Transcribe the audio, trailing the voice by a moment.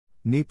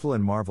NEPL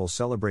and Marvel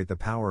celebrate the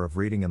power of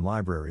reading in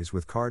libraries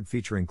with card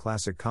featuring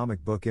classic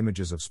comic book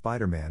images of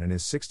Spider-Man in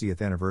his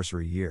 60th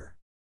anniversary year.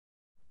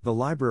 The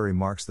library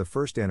marks the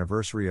first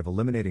anniversary of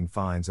eliminating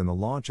fines and the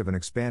launch of an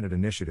expanded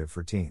initiative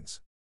for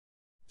teens.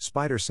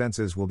 Spider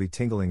senses will be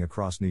tingling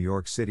across New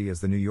York City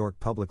as the New York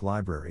Public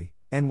Library,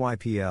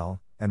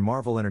 NYPL, and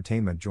Marvel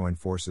Entertainment join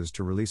forces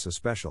to release a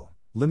special,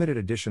 limited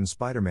edition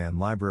Spider-Man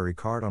library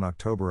card on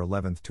October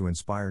 11 to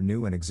inspire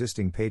new and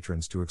existing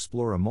patrons to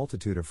explore a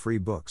multitude of free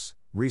books,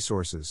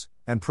 resources,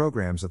 and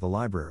programs at the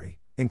library,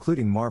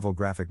 including Marvel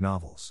graphic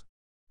novels.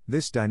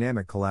 This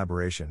dynamic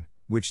collaboration,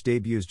 which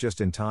debuts just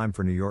in time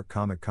for New York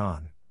Comic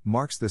Con,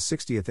 marks the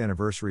 60th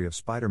anniversary of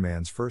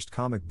Spider-Man's first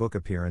comic book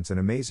appearance in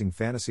Amazing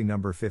Fantasy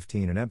number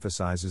 15 and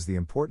emphasizes the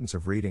importance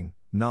of reading,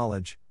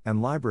 knowledge, and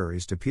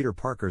libraries to Peter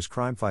Parker's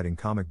crime-fighting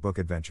comic book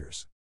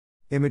adventures.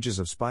 Images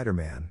of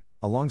Spider-Man,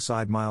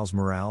 alongside Miles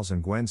Morales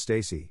and Gwen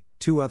Stacy,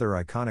 two other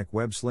iconic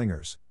web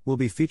slingers, will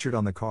be featured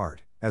on the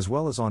card, as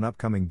well as on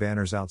upcoming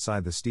banners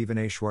outside the Stephen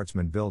A.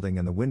 Schwartzman Building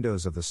and the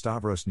windows of the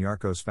Stavros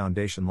Niarchos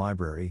Foundation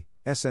Library,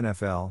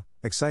 SNFL,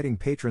 exciting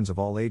patrons of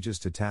all ages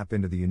to tap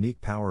into the unique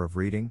power of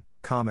reading,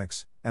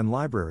 comics, and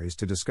libraries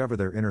to discover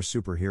their inner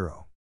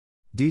superhero.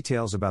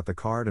 Details about the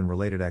card and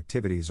related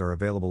activities are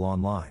available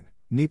online,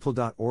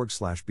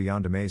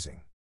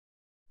 nepl.org/beyondamazing.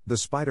 The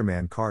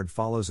Spider-Man card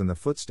follows in the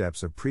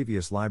footsteps of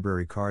previous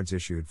library cards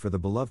issued for the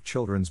beloved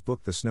children's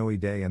book The Snowy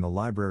Day and the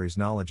library's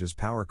Knowledge is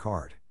Power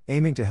card,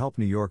 aiming to help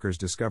New Yorkers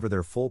discover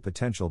their full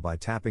potential by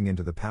tapping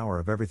into the power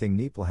of everything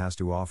NEPL has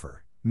to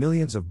offer.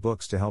 Millions of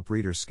books to help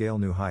readers scale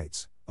new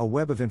heights, a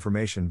web of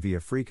information via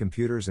free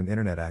computers and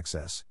internet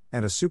access,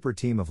 and a super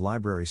team of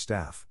library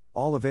staff,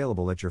 all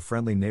available at your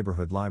friendly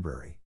neighborhood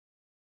library.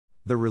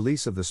 The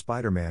release of the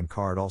Spider-Man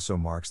card also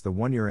marks the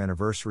one-year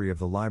anniversary of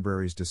the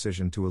library's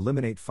decision to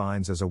eliminate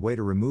fines as a way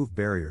to remove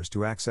barriers to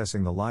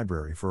accessing the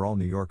library for all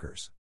New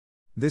Yorkers.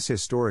 This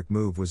historic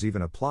move was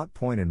even a plot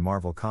point in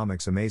Marvel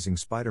Comics' Amazing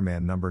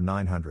Spider-Man number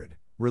 900,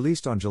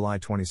 released on July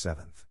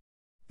 27.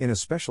 In a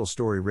special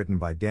story written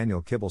by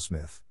Daniel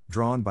Kibblesmith,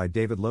 drawn by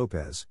David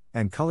Lopez,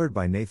 and colored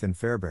by Nathan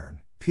Fairbairn,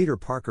 Peter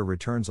Parker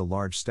returns a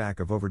large stack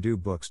of overdue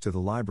books to the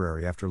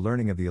library after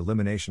learning of the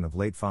elimination of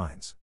late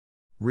fines.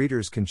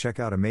 Readers can check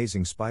out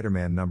Amazing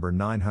Spider-Man number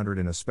 900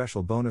 in a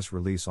special bonus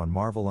release on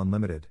Marvel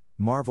Unlimited,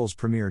 Marvel's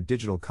premier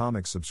digital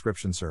comics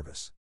subscription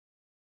service.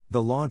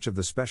 The launch of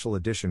the special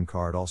edition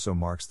card also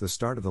marks the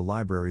start of the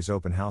library's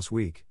Open House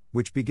Week,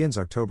 which begins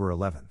October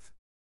 11.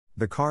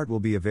 The card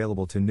will be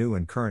available to new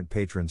and current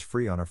patrons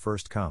free on a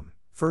first-come,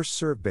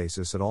 first-served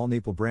basis at all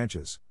NEPL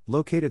branches,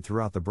 located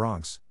throughout the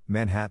Bronx,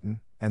 Manhattan,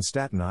 and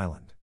Staten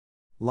Island.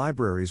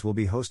 Libraries will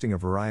be hosting a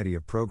variety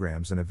of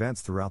programs and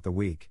events throughout the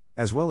week,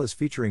 as well as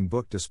featuring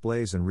book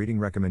displays and reading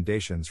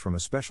recommendations from a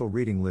special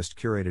reading list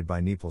curated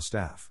by NEPL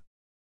staff.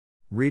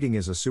 Reading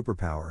is a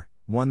superpower,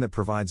 one that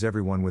provides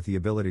everyone with the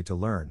ability to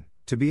learn,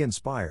 to be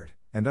inspired,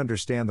 and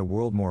understand the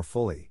world more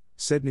fully,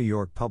 said New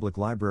York Public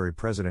Library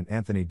President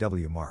Anthony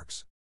W.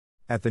 Marks.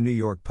 At the New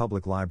York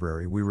Public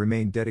Library, we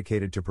remain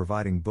dedicated to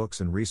providing books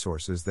and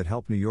resources that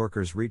help New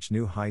Yorkers reach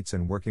new heights,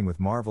 and working with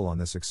Marvel on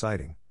this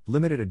exciting,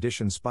 limited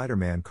edition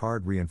Spider-Man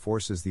card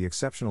reinforces the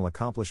exceptional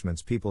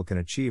accomplishments people can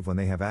achieve when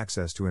they have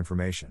access to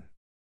information.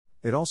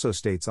 It also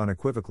states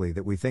unequivocally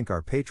that we think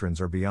our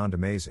patrons are beyond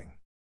amazing.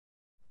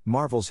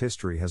 Marvel's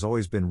history has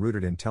always been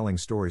rooted in telling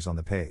stories on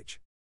the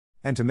page.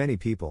 And to many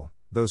people,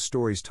 those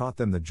stories taught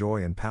them the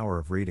joy and power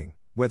of reading,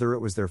 whether it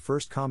was their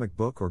first comic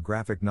book or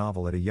graphic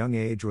novel at a young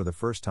age or the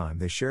first time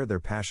they shared their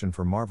passion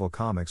for Marvel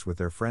Comics with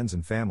their friends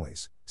and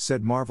families,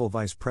 said Marvel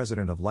Vice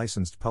President of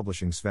Licensed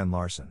Publishing Sven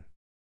Larsson.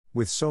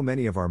 With so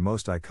many of our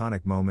most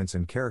iconic moments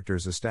and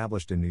characters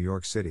established in New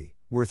York City,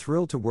 we're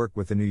thrilled to work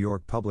with the New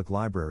York Public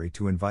Library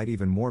to invite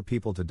even more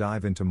people to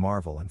dive into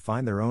Marvel and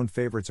find their own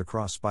favorites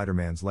across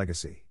Spider-Man's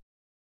legacy.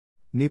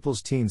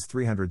 NEPL's Teens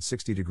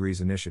 360 Degrees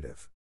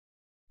Initiative.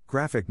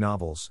 Graphic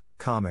novels,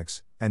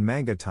 comics, and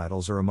manga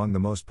titles are among the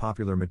most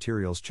popular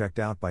materials checked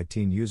out by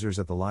teen users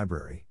at the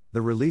library.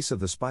 The release of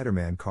the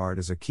Spider-Man card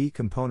is a key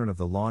component of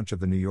the launch of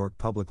the New York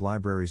Public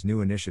Library's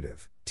new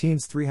initiative.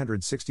 Teens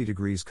 360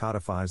 Degrees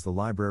codifies the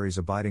library's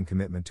abiding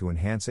commitment to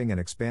enhancing and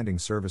expanding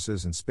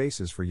services and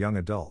spaces for young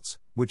adults,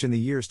 which in the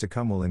years to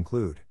come will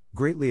include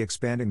greatly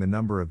expanding the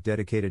number of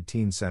dedicated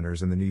teen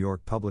centers in the New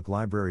York Public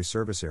Library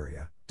service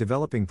area,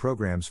 developing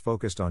programs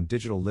focused on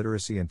digital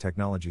literacy and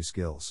technology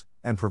skills,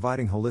 and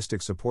providing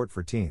holistic support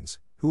for teens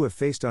who have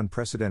faced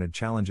unprecedented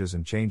challenges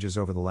and changes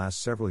over the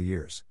last several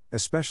years,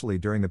 especially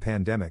during the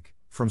pandemic,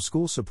 from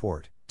school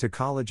support to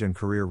college and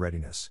career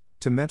readiness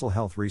to mental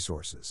health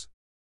resources.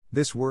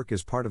 This work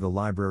is part of the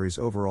library's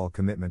overall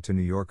commitment to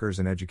New Yorkers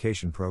and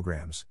education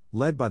programs,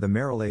 led by the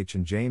Merrill H.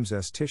 and James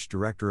S. Tisch,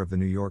 director of the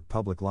New York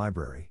Public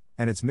Library,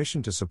 and its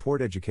mission to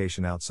support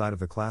education outside of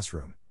the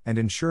classroom and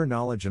ensure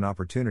knowledge and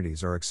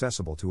opportunities are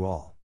accessible to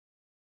all.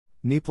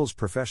 NEPL's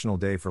Professional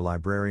Day for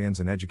Librarians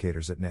and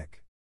Educators at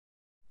NYC.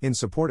 In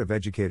support of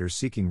educators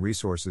seeking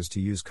resources to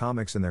use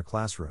comics in their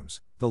classrooms,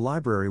 the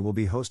library will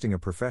be hosting a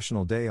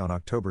professional day on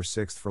October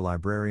 6 for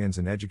librarians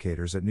and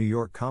educators at New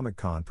York Comic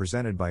Con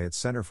presented by its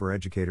Center for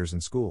Educators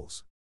in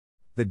Schools.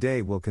 The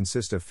day will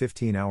consist of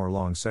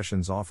 15-hour-long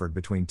sessions offered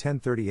between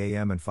 10:30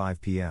 a.m. and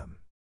 5 p.m.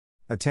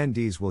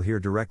 Attendees will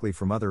hear directly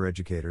from other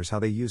educators how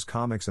they use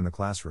comics in the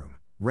classroom,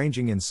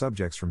 ranging in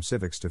subjects from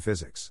civics to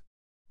physics.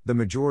 The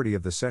majority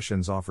of the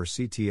sessions offer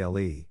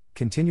CTLE,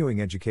 continuing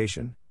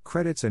education,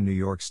 credits, and New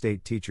York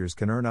State teachers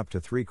can earn up to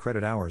 3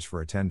 credit hours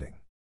for attending.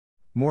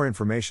 More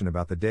information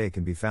about the day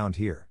can be found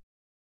here.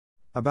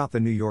 About the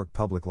New York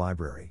Public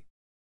Library.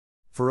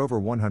 For over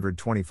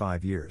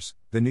 125 years,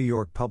 the New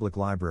York Public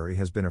Library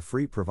has been a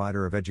free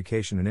provider of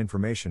education and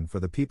information for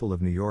the people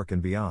of New York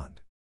and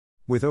beyond.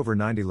 With over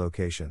 90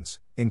 locations,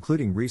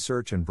 including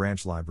research and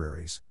branch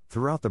libraries,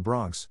 throughout the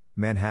Bronx,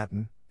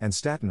 Manhattan, and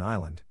Staten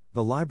Island,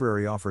 the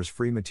library offers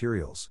free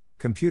materials,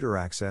 computer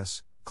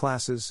access,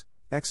 classes,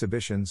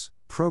 exhibitions,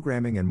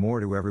 programming, and more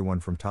to everyone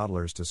from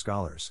toddlers to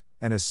scholars,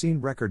 and has seen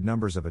record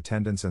numbers of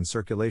attendance and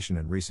circulation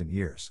in recent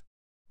years.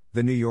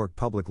 The New York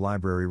Public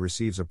Library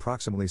receives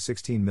approximately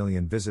 16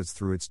 million visits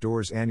through its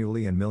doors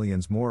annually and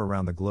millions more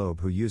around the globe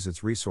who use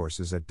its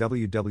resources at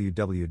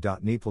www.nepal.org.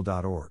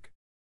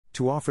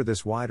 To offer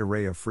this wide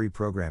array of free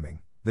programming,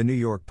 the New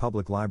York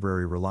Public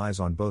Library relies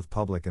on both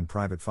public and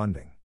private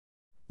funding.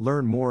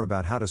 Learn more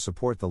about how to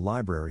support the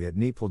library at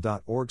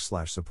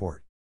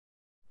nepal.org/support.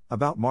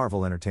 About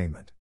Marvel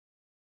Entertainment.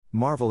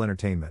 Marvel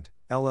Entertainment,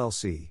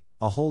 LLC,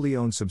 a wholly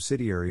owned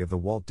subsidiary of the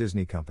Walt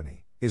Disney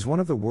Company, is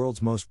one of the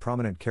world's most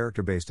prominent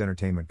character-based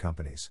entertainment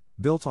companies,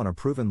 built on a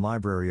proven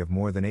library of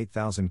more than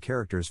 8,000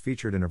 characters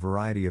featured in a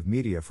variety of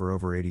media for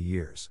over 80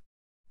 years.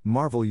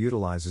 Marvel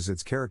utilizes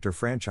its character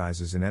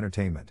franchises in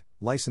entertainment,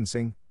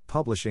 licensing,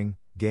 publishing,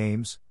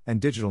 games,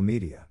 and digital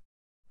media.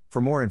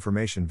 For more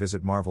information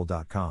visit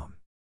marvel.com.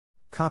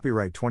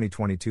 Copyright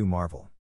 2022 Marvel.